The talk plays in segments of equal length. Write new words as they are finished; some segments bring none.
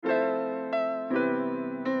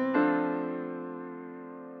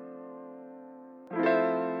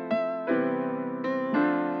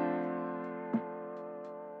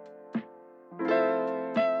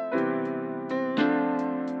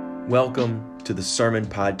Welcome to the Sermon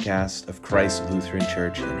Podcast of Christ Lutheran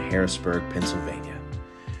Church in Harrisburg, Pennsylvania.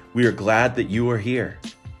 We are glad that you are here.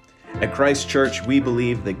 At Christ Church, we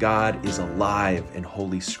believe that God is alive in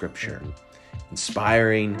Holy Scripture,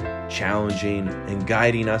 inspiring, challenging, and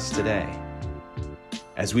guiding us today.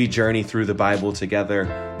 As we journey through the Bible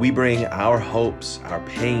together, we bring our hopes, our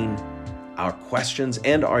pain, our questions,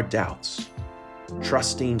 and our doubts,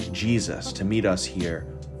 trusting Jesus to meet us here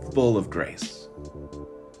full of grace.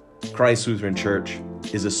 Christ Lutheran Church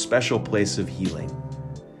is a special place of healing.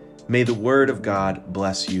 May the Word of God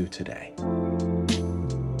bless you today.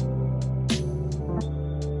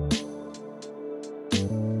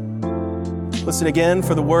 Listen again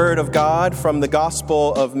for the Word of God from the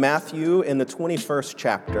Gospel of Matthew in the 21st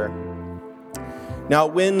chapter. Now,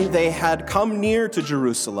 when they had come near to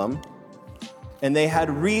Jerusalem, and they had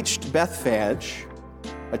reached Bethphage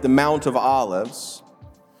at the Mount of Olives,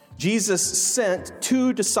 Jesus sent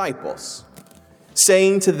 2 disciples,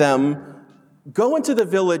 saying to them, "Go into the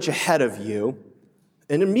village ahead of you,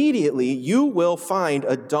 and immediately you will find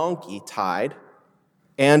a donkey tied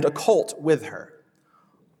and a colt with her.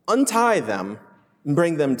 Untie them and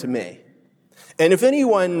bring them to me. And if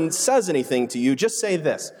anyone says anything to you, just say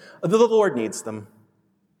this, 'The Lord needs them,'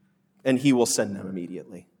 and he will send them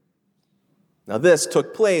immediately." Now this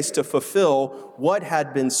took place to fulfill what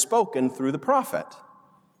had been spoken through the prophet,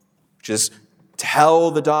 which is, "Tell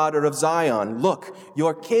the daughter of Zion, look,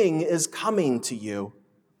 your king is coming to you,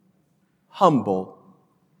 humble,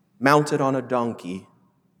 mounted on a donkey,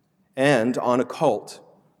 and on a colt,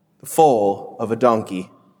 the foal of a donkey."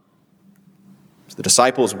 So the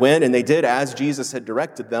disciples went, and they did as Jesus had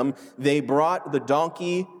directed them. They brought the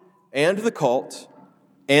donkey and the colt,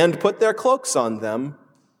 and put their cloaks on them,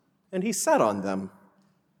 and he sat on them.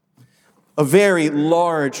 A very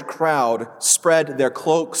large crowd spread their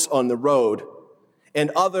cloaks on the road, and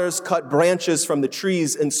others cut branches from the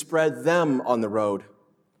trees and spread them on the road.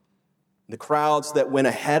 The crowds that went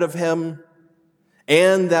ahead of him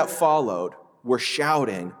and that followed were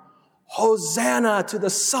shouting, "Hosanna to the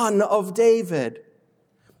Son of David!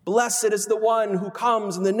 Blessed is the one who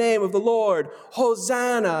comes in the name of the Lord!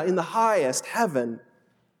 Hosanna in the highest heaven!"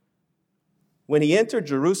 When he entered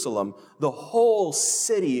Jerusalem, the whole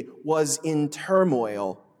city was in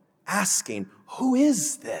turmoil, asking, "Who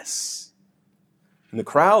is this?" And the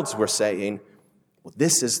crowds were saying, "Well,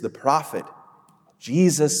 this is the prophet,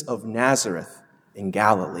 Jesus of Nazareth in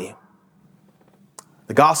Galilee."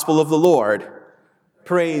 The gospel of the Lord.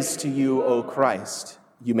 Praise to you, O Christ.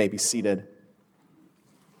 You may be seated.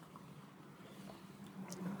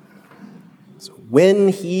 So when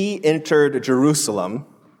he entered Jerusalem,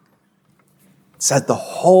 it said the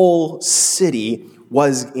whole city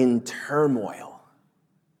was in turmoil.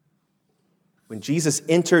 When Jesus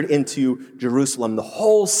entered into Jerusalem, the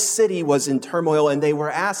whole city was in turmoil, and they were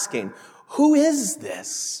asking, "Who is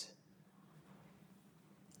this?"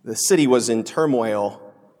 The city was in turmoil.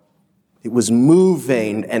 It was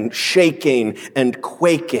moving and shaking and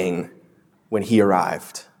quaking when he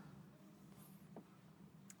arrived.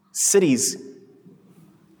 Cities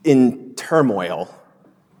in turmoil.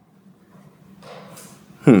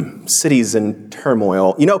 Cities in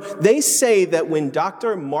turmoil. You know, they say that when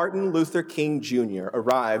Dr. Martin Luther King Jr.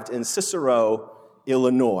 arrived in Cicero,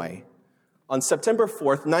 Illinois, on September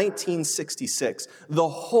 4th, 1966, the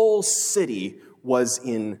whole city was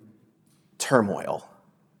in turmoil.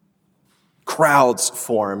 Crowds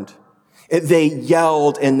formed. They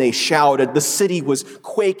yelled and they shouted. The city was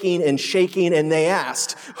quaking and shaking, and they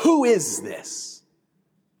asked, "Who is this?"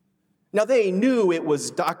 Now, they knew it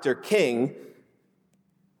was Dr. King,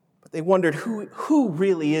 but they wondered, who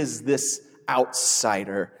really is this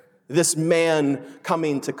outsider, this man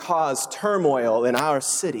coming to cause turmoil in our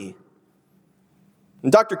city?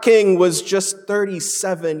 And Dr. King was just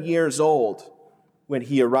 37 years old when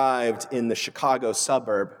he arrived in the Chicago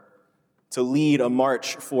suburb to lead a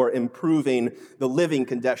march for improving the living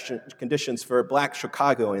conditions for Black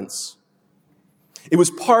Chicagoans. It was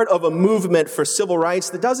part of a movement for civil rights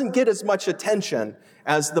that doesn't get as much attention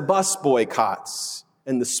as the bus boycotts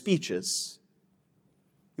and the speeches.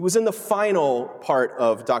 It was in the final part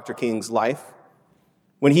of Dr. King's life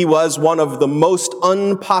when he was one of the most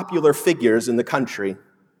unpopular figures in the country.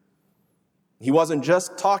 He wasn't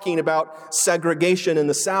just talking about segregation in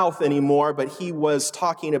the South anymore, but he was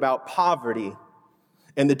talking about poverty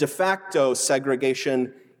and the de facto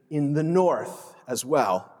segregation in the North as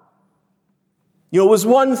well. You know, it was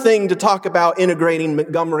one thing to talk about integrating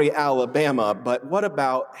Montgomery, Alabama, but what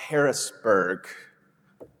about Harrisburg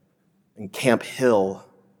and Camp Hill,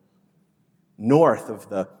 north of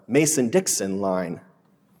the Mason-Dixon line?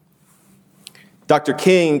 Dr.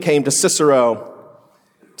 King came to Cicero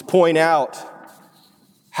to point out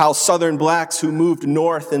how Southern blacks who moved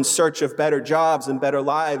north in search of better jobs and better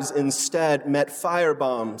lives instead met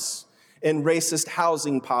firebombs and racist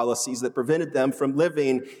housing policies that prevented them from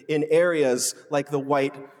living in areas like the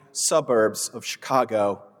white suburbs of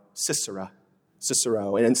Chicago, Cicero,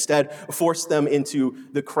 and instead forced them into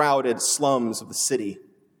the crowded slums of the city.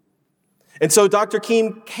 And so Dr.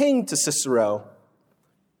 King came to Cicero,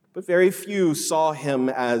 but very few saw him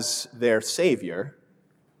as their savior.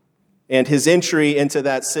 And his entry into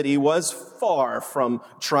that city was far from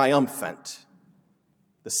triumphant.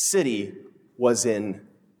 The city was in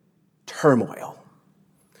turmoil.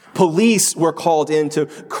 Police were called in to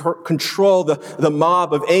control the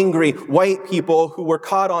mob of angry white people who were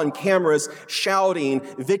caught on cameras shouting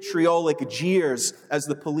vitriolic jeers as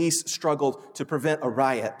the police struggled to prevent a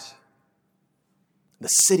riot. The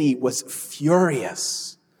city was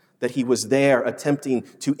furious that he was there attempting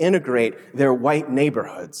to integrate their white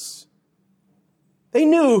neighborhoods. They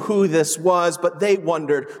knew who this was, but they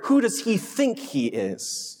wondered, who does he think he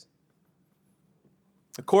is?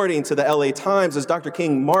 According to the LA Times, as Dr.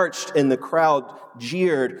 King marched and the crowd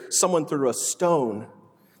jeered, someone threw a stone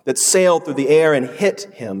that sailed through the air and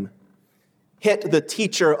hit him, hit the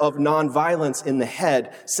teacher of nonviolence in the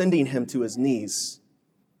head, sending him to his knees.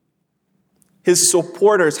 His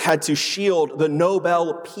supporters had to shield the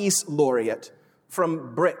Nobel Peace Laureate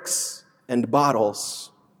from bricks and bottles.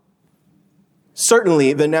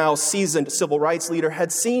 Certainly, the now seasoned civil rights leader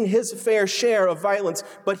had seen his fair share of violence,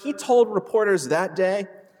 but he told reporters that day,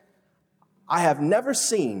 "I have never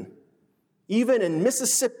seen, even in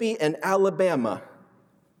Mississippi and Alabama,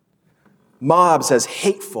 mobs as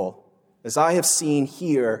hateful as I have seen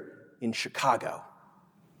here in Chicago."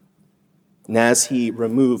 And as he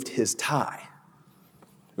removed his tie,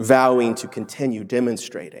 vowing to continue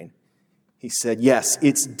demonstrating, he said, "Yes,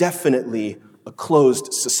 it's definitely a closed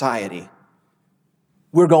society.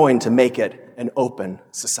 We're going to make it an open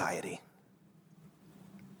society."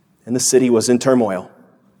 And the city was in turmoil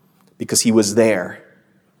because he was there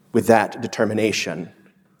with that determination,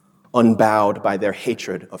 unbowed by their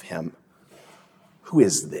hatred of him. Who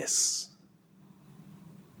is this?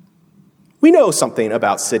 We know something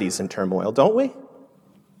about cities in turmoil, don't we?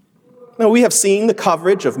 Now, we have seen the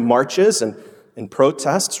coverage of marches and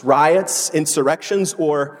protests, riots, insurrections,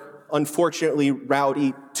 or unfortunately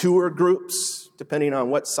rowdy tour groups, depending on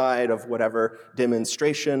what side of whatever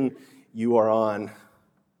demonstration you are on.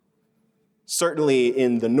 Certainly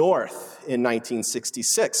in the North in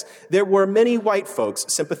 1966, there were many white folks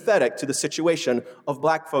sympathetic to the situation of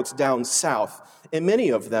black folks down south, and many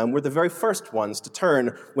of them were the very first ones to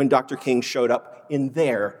turn when Dr. King showed up in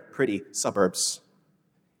their pretty suburbs.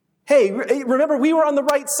 Hey, remember, we were on the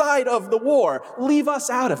right side of the war. Leave us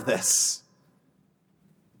out of this.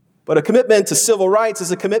 But a commitment to civil rights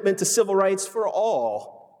is a commitment to civil rights for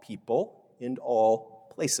all people in all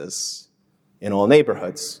places, in all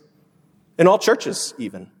neighborhoods, in all churches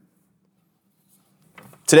even.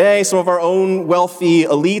 Today, some of our own wealthy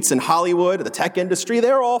elites in Hollywood, the tech industry,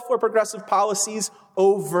 they're all for progressive policies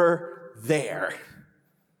over there.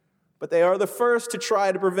 But they are the first to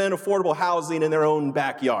try to prevent affordable housing in their own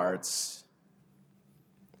backyards.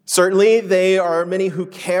 Certainly, there are many who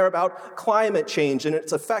care about climate change and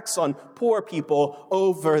its effects on poor people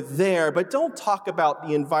over there, but don't talk about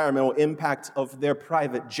the environmental impact of their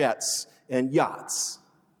private jets and yachts.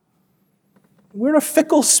 We're a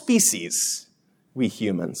fickle species, we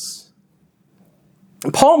humans.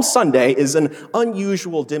 Palm Sunday is an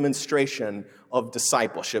unusual demonstration of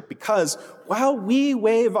discipleship because while we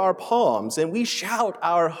wave our palms and we shout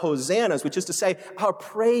our hosannas, which is to say our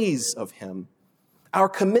praise of him, our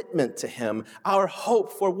commitment to him, our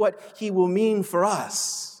hope for what he will mean for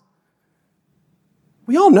us,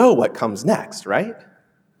 we all know what comes next, right?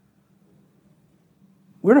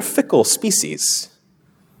 We're a fickle species.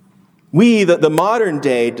 We, the modern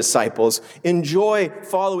day disciples, enjoy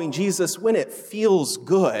following Jesus when it feels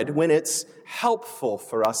good, when it's helpful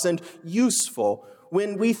for us and useful,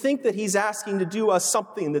 when we think that he's asking to do us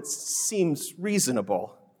something that seems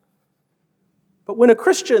reasonable. But when a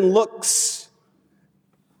Christian looks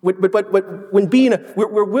we're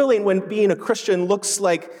willing when being a Christian looks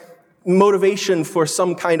like motivation for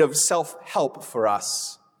some kind of self-help for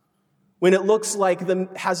us. When it looks like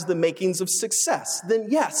has the makings of success, then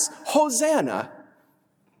yes, Hosanna.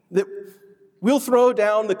 That we'll throw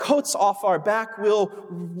down the coats off our back, we'll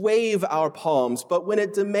wave our palms. But when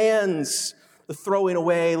it demands the throwing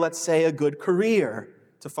away, let's say, a good career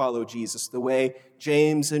to follow Jesus, the way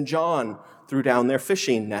James and John threw down their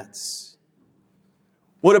fishing nets.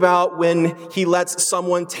 What about when he lets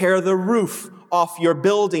someone tear the roof off your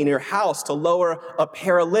building, your house, to lower a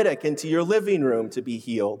paralytic into your living room to be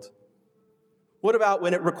healed? What about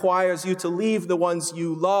when it requires you to leave the ones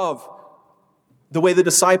you love, the way the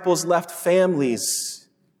disciples left families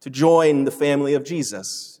to join the family of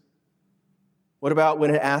Jesus? What about when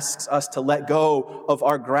it asks us to let go of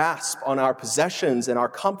our grasp on our possessions and our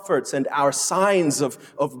comforts and our signs of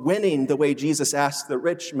winning, the way Jesus asked the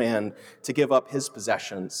rich man to give up his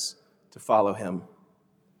possessions to follow him?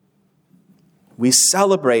 We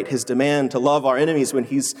celebrate his demand to love our enemies when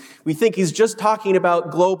we think he's just talking about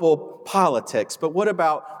global politics. But what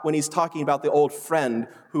about when he's talking about the old friend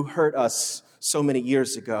who hurt us so many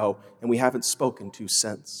years ago and we haven't spoken to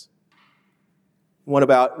since? What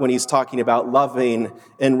about when he's talking about loving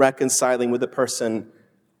and reconciling with the person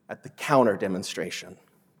at the counter demonstration?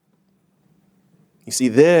 You see,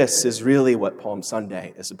 this is really what Palm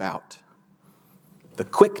Sunday is about. The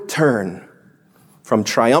quick turn from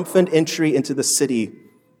triumphant entry into the city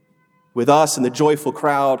with us and the joyful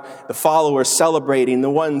crowd, the followers celebrating,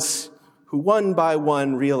 the ones who one by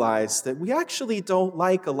one realize that we actually don't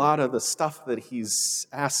like a lot of the stuff that he's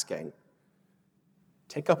asking.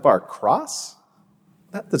 Take up our cross?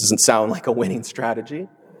 That doesn't sound like a winning strategy.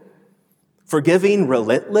 Forgiving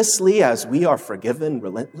relentlessly as we are forgiven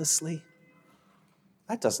relentlessly?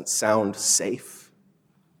 That doesn't sound safe.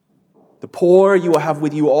 The poor you will have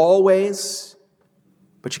with you always,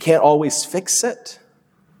 but you can't always fix it?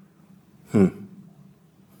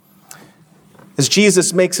 As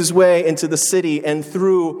Jesus makes his way into the city and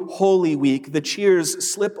through Holy Week, the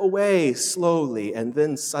cheers slip away slowly, and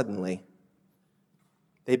then suddenly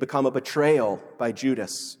they become a betrayal by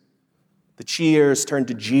Judas. The cheers turn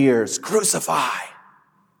to jeers. Crucify!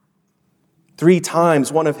 3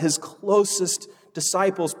 times one of his closest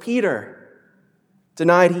disciples, Peter,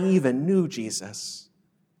 denied he even knew Jesus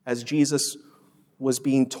as Jesus was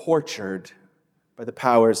being tortured by the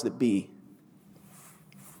powers that be.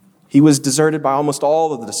 He was deserted by almost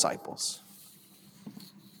all of the disciples.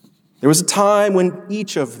 There was a time when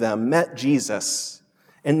each of them met Jesus,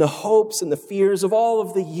 and the hopes and the fears of all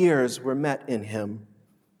of the years were met in him.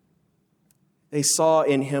 They saw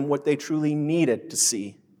in him what they truly needed to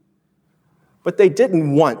see. But they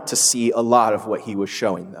didn't want to see a lot of what he was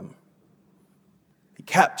showing them. He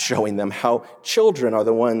kept showing them how children are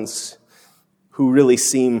the ones who really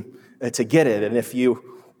seem to get it. And if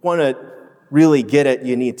you want to really get it,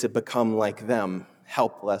 you need to become like them,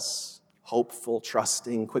 helpless, hopeful,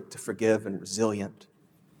 trusting, quick to forgive, and resilient.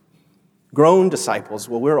 Grown disciples,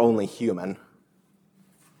 well, we're only human.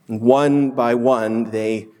 And one by one,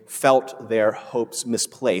 they felt their hopes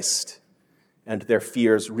misplaced and their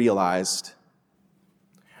fears realized.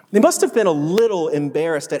 They must have been a little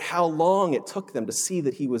embarrassed at how long it took them to see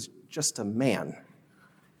that he was just a man.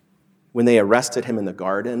 When they arrested him in the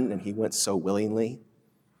garden and he went so willingly,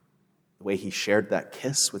 the way he shared that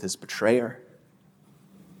kiss with his betrayer.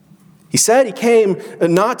 He said he came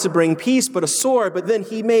not to bring peace, but a sword, but then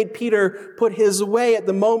he made Peter put his away at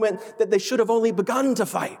the moment that they should have only begun to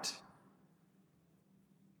fight.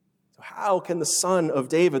 So how can the Son of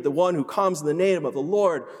David, the one who comes in the name of the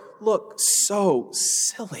Lord, look so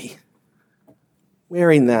silly,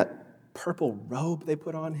 wearing that purple robe they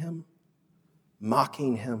put on him,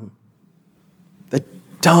 mocking him, the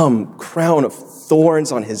dumb crown of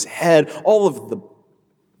thorns on his head, all of the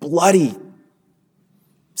bloody,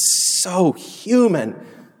 so human,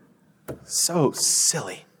 so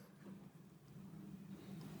silly.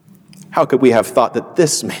 How could we have thought that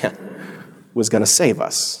this man was going to save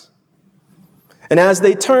us? And as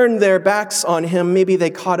they turned their backs on him, maybe they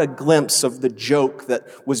caught a glimpse of the joke that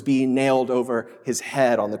was being nailed over his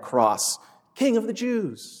head on the cross. King of the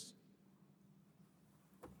Jews.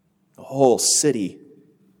 The whole city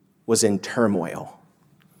was in turmoil.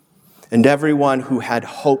 And everyone who had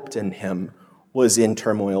hoped in him was in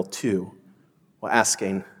turmoil too, while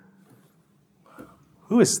asking,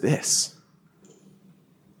 who is this?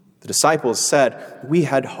 The disciples said, we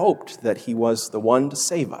had hoped that he was the one to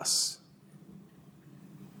save us.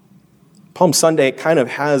 Palm Sunday kind of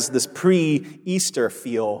has this pre-Easter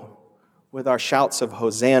feel with our shouts of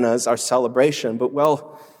hosannas, our celebration, but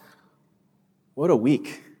well, what a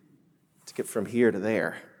week to get from here to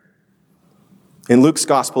there. In Luke's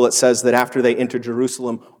gospel, it says that after they entered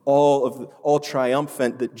Jerusalem, all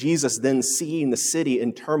triumphant, that Jesus, then seeing the city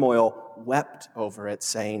in turmoil, wept over it,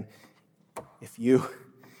 saying, if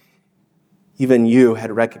even you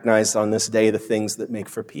had recognized on this day the things that make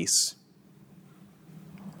for peace,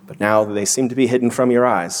 but now they seem to be hidden from your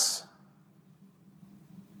eyes.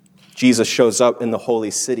 Jesus shows up in the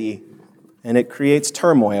holy city, and it creates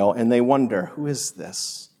turmoil, and they wonder, who is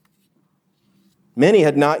this? Many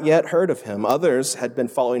had not yet heard of him. Others had been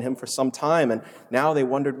following him for some time, and now they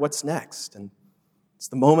wondered what's next. And it's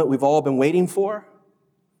the moment we've all been waiting for.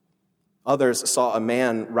 Others saw a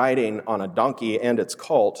man riding on a donkey and its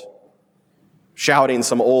colt, shouting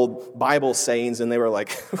some old Bible sayings, and they were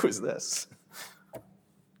like, who is this?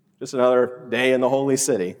 Just another day in the holy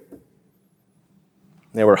city.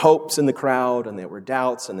 There were hopes in the crowd, and there were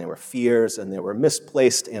doubts, and there were fears, and there were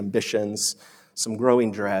misplaced ambitions, some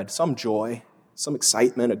growing dread, some joy, some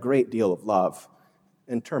excitement, a great deal of love,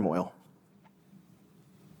 and turmoil.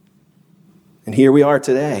 And here we are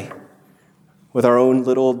today, with our own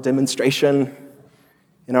little demonstration,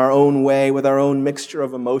 in our own way, with our own mixture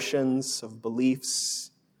of emotions, of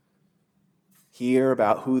beliefs, hear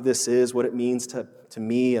about who this is, what it means to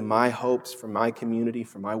me and my hopes for my community,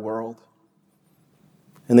 for my world.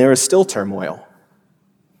 And there is still turmoil.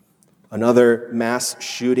 Another mass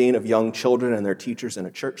shooting of young children and their teachers in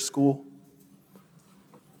a church school.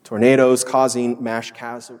 Tornadoes causing mass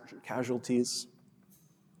casualties.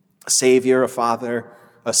 A savior, a father,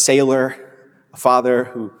 a sailor, a father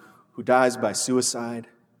who dies by suicide.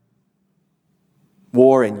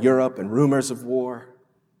 War in Europe and rumors of war.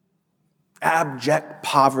 Abject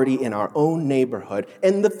poverty in our own neighborhood,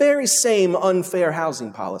 and the very same unfair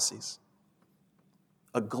housing policies.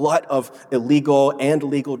 A glut of illegal and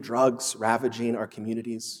legal drugs ravaging our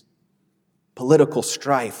communities. Political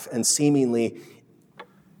strife and seemingly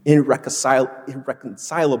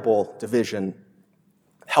irreconcilable division.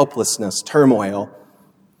 Helplessness, turmoil.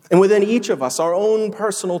 And within each of us, our own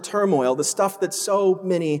personal turmoil, the stuff that so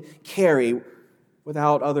many carry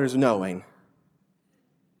without others knowing.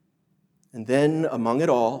 And then among it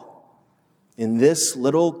all, in this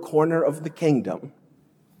little corner of the kingdom,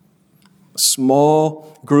 a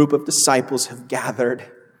small group of disciples have gathered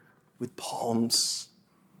with palms.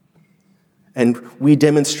 And we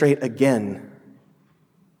demonstrate again.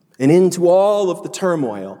 And into all of the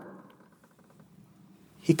turmoil,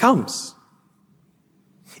 he comes.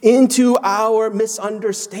 Into our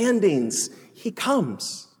misunderstandings, he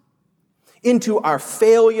comes. Into our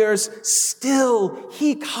failures, still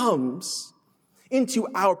he comes. Into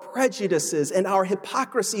our prejudices and our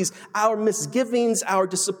hypocrisies, our misgivings, our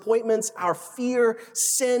disappointments, our fear,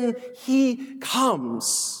 sin, he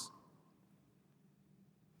comes.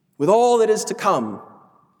 With all that is to come,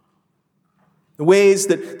 the ways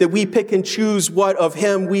that we pick and choose what of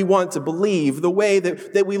him we want to believe, the way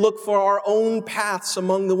that we look for our own paths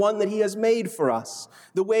among the one that he has made for us,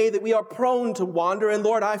 the way that we are prone to wander, and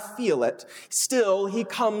Lord, I feel it. Still, he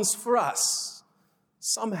comes for us.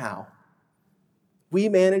 Somehow, we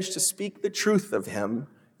manage to speak the truth of him,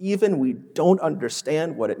 even we don't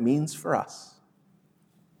understand what it means for us.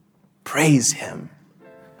 Praise him,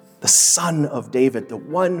 the Son of David, the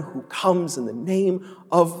one who comes in the name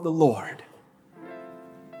of the Lord.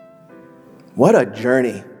 What a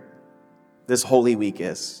journey this Holy Week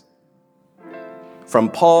is. From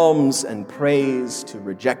palms and praise to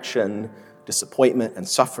rejection, disappointment and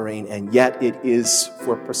suffering, and yet it is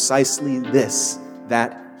for precisely this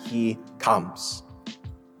that he comes.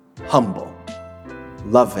 Humble,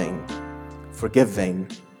 loving,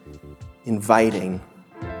 forgiving, inviting,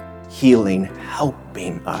 healing,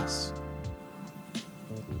 helping us.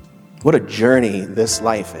 What a journey this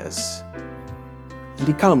life is. And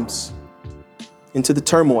he comes into the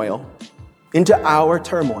turmoil, into our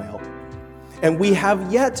turmoil. And we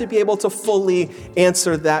have yet to be able to fully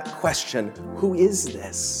answer that question, who is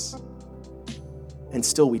this? And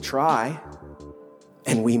still we try,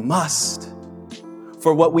 and we must.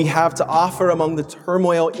 For what we have to offer among the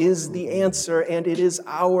turmoil is the answer, and it is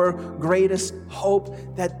our greatest hope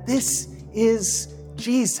that this is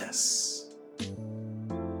Jesus.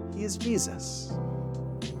 He is Jesus,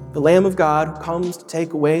 the Lamb of God who comes to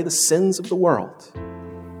take away the sins of the world.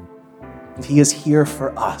 And he is here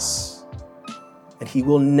for us. And he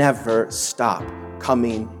will never stop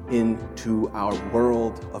coming into our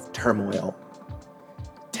world of turmoil,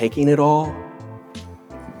 taking it all,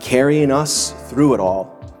 carrying us through it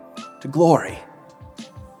all to glory.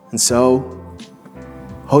 And so,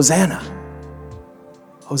 Hosanna,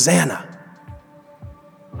 Hosanna,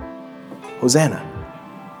 Hosanna.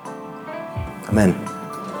 Amen.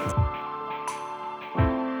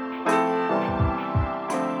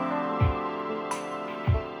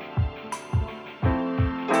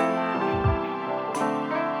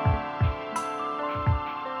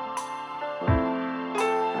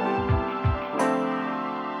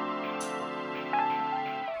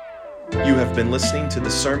 You have been listening to the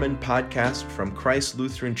Sermon Podcast from Christ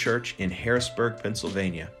Lutheran Church in Harrisburg,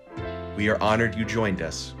 Pennsylvania. We are honored you joined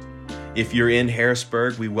us. If you're in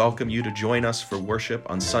Harrisburg, we welcome you to join us for worship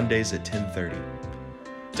on Sundays at 10:30.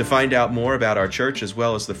 To find out more about our church as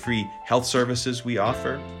well as the free health services we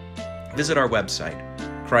offer, visit our website,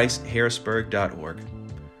 christharrisburg.org.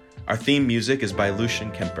 Our theme music is by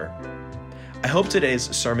Lucian Kemper. I hope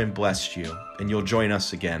today's sermon blessed you and you'll join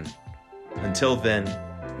us again. Until then,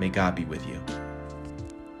 may God be with you.